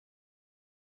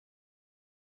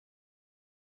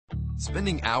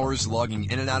Spending hours logging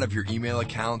in and out of your email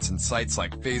accounts and sites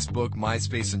like Facebook,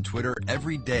 MySpace, and Twitter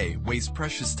every day wastes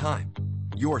precious time.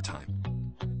 Your time.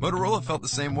 Motorola felt the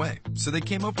same way, so they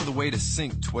came up with a way to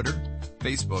sync Twitter,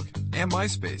 Facebook, and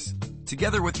MySpace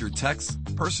together with your texts,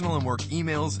 personal and work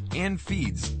emails, and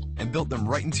feeds, and built them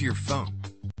right into your phone.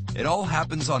 It all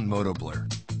happens on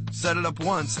Motoblur. Set it up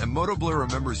once, and Motoblur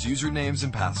remembers usernames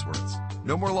and passwords.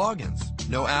 No more logins,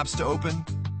 no apps to open,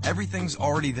 everything's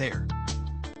already there.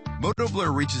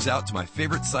 Motoblur reaches out to my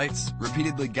favorite sites,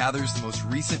 repeatedly gathers the most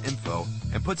recent info,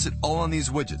 and puts it all on these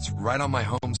widgets right on my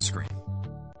home screen.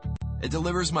 It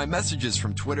delivers my messages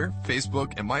from Twitter,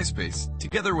 Facebook, and MySpace,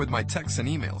 together with my texts and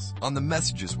emails, on the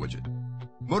Messages widget.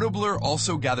 Motoblur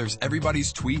also gathers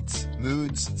everybody's tweets,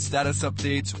 moods, status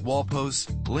updates, wall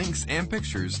posts, links, and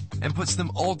pictures, and puts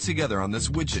them all together on this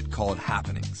widget called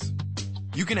Happenings.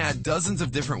 You can add dozens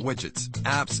of different widgets,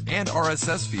 apps, and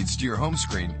RSS feeds to your home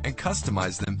screen and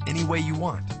customize them any way you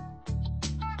want.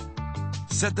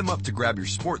 Set them up to grab your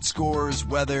sports scores,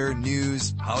 weather,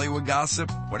 news, Hollywood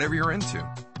gossip, whatever you're into.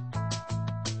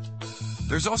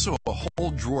 There's also a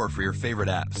whole drawer for your favorite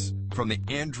apps from the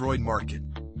Android market.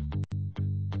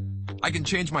 I can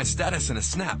change my status in a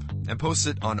snap and post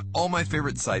it on all my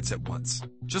favorite sites at once,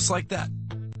 just like that.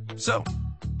 So,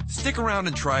 stick around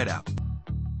and try it out.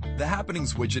 The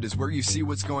Happenings widget is where you see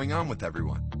what's going on with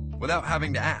everyone, without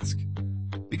having to ask.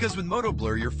 Because with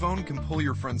Motoblur, your phone can pull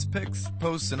your friends' pics,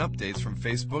 posts, and updates from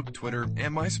Facebook, Twitter,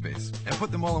 and MySpace, and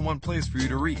put them all in one place for you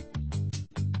to read.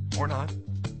 Or not.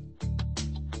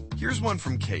 Here's one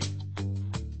from Kate.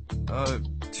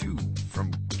 Two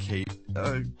from Kate.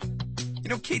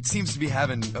 Kate seems to be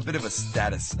having a bit of a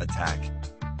status attack.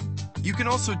 You can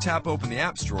also tap open the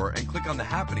apps drawer and click on the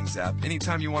Happenings app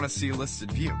anytime you want to see a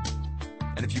listed view.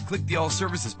 And if you click the All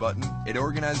Services button, it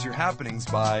organizes your happenings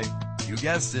by, you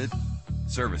guessed it,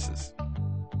 services.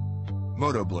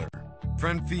 Motoblur.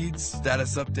 Friend feeds,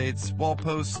 status updates, wall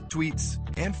posts, tweets,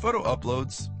 and photo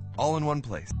uploads, all in one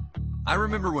place. I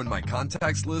remember when my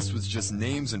contacts list was just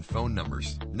names and phone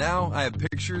numbers. Now I have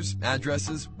pictures,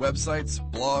 addresses, websites,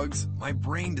 blogs. My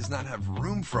brain does not have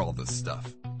room for all this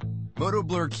stuff.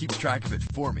 Motoblur keeps track of it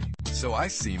for me, so I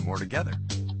see more together.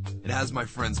 It has my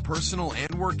friends' personal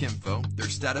and work info, their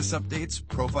status updates,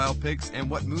 profile pics, and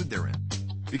what mood they're in.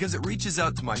 Because it reaches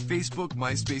out to my Facebook,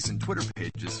 MySpace, and Twitter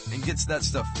pages and gets that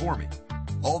stuff for me.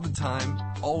 All the time,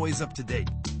 always up to date.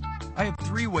 I have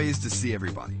 3 ways to see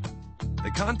everybody. The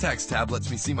Contacts tab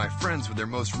lets me see my friends with their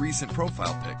most recent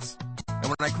profile pics. And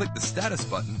when I click the Status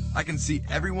button, I can see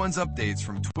everyone's updates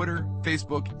from Twitter,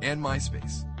 Facebook, and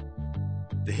MySpace.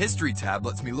 The History tab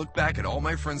lets me look back at all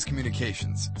my friends'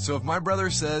 communications. So if my brother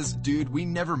says, dude, we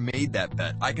never made that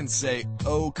bet, I can say,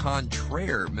 au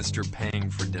contraire, Mr.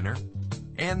 Paying for dinner.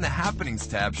 And the Happenings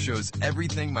tab shows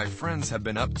everything my friends have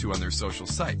been up to on their social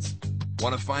sites.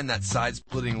 Want to find that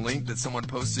side-splitting link that someone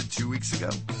posted 2 weeks ago?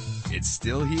 It's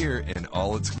still here in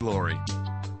all its glory.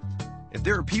 If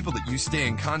there are people that you stay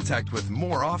in contact with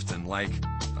more often, like,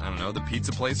 the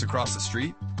pizza place across the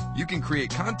street, you can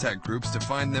create contact groups to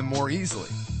find them more easily.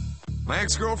 My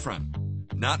ex-girlfriend,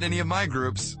 not in any of my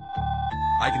groups.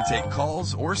 I can take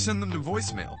calls or send them to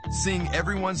voicemail. Seeing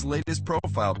everyone's latest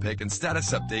profile pic and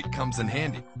status update comes in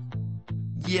handy.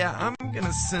 Yeah, I'm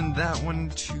gonna send that one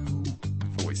to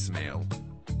voicemail.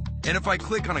 And if I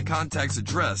click on a contact's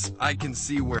address, I can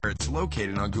see where it's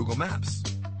located on Google Maps.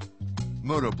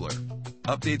 Motoblur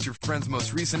updates your friend's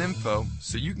most recent info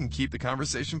so you can keep the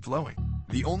conversation flowing.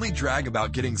 The only drag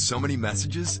about getting so many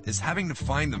messages is having to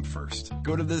find them first.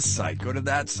 Go to this site, go to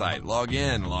that site, log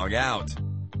in, log out.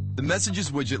 The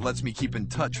Messages widget lets me keep in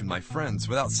touch with my friends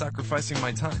without sacrificing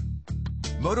my time.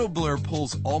 Motoblur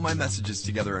pulls all my messages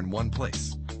together in one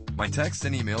place. My texts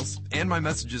and emails, and my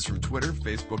messages from Twitter,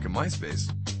 Facebook, and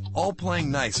MySpace, all playing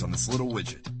nice on this little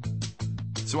widget.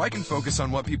 So I can focus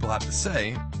on what people have to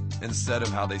say instead of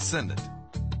how they send it.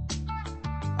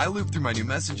 I loop through my new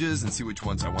messages and see which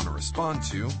ones I want to respond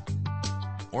to,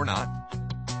 or not.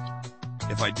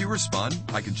 If I do respond,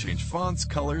 I can change fonts,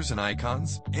 colors, and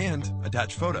icons, and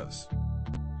attach photos.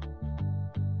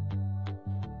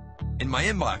 In my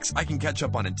inbox, I can catch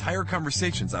up on entire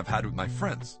conversations I've had with my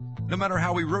friends, no matter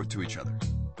how we wrote to each other.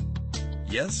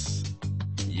 Yes,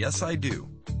 I do.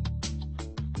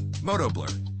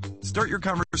 Motoblur. Start your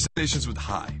conversations with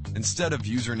hi instead of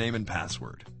username and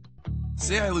password.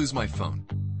 Say I lose my phone.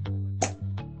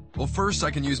 Well, first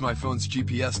I can use my phone's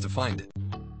GPS to find it.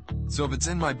 So if it's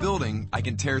in my building, I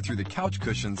can tear through the couch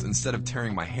cushions instead of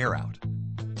tearing my hair out.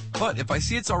 But if I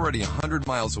see it's already 100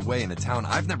 miles away in a town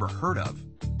I've never heard of,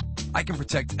 I can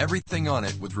protect everything on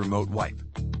it with Remote Wipe.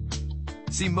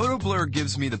 See, Motoblur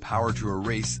gives me the power to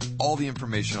erase all the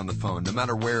information on the phone, no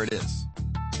matter where it is.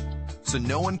 So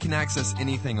no one can access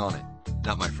anything on it.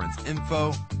 Not my friend's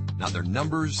info, not their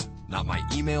numbers, not my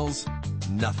emails,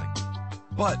 nothing.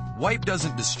 But wipe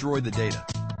doesn't destroy the data.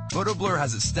 Motoblur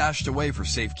has it stashed away for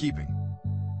safekeeping.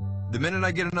 The minute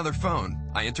I get another phone,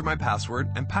 I enter my password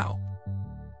and pow.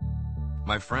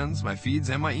 My friends, my feeds,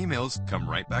 and my emails come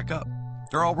right back up.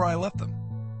 They're all where I left them.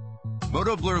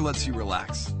 Motoblur lets you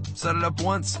relax. Set it up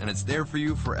once and it's there for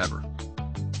you forever.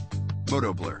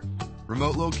 Motoblur.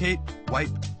 Remote locate, wipe,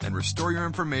 and restore your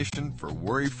information for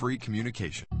worry-free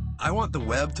communication. I want the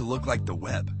web to look like the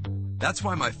web. That's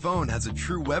why my phone has a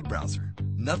true web browser.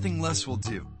 Nothing less will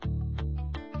do.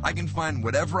 I can find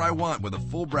whatever I want with a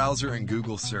full browser and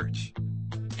Google search.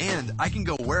 And I can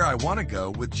go where I want to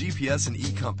go with GPS and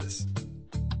eCompass.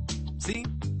 See?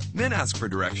 Men ask for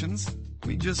directions.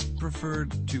 We just prefer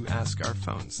to ask our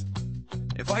phones.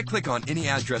 If I click on any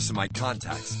address in my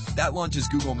contacts, that launches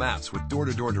Google Maps with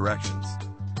door-to-door directions.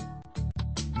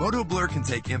 Motoblur can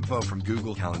take info from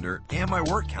Google Calendar and my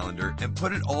work calendar and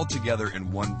put it all together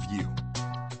in one view.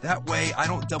 That way, I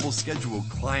don't double schedule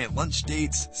client lunch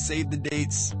dates, save the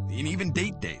dates, and even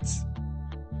date dates.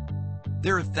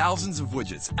 There are thousands of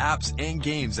widgets, apps, and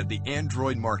games at the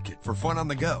Android market for fun on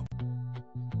the go.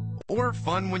 Or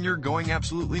fun when you're going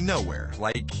absolutely nowhere,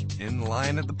 like in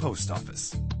line at the post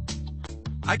office.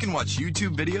 I can watch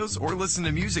YouTube videos or listen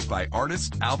to music by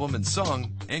artist, album, and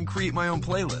song, and create my own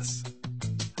playlists.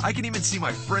 I can even see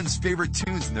my friends' favorite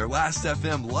tunes in their Last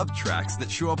FM love tracks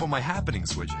that show up on my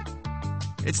Happenings widget.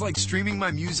 It's like streaming my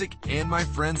music and my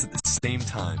friends at the same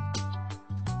time.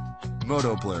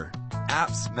 Motoblur.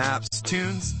 Apps, maps,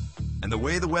 tunes, and the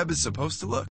way the web is supposed to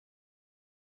look.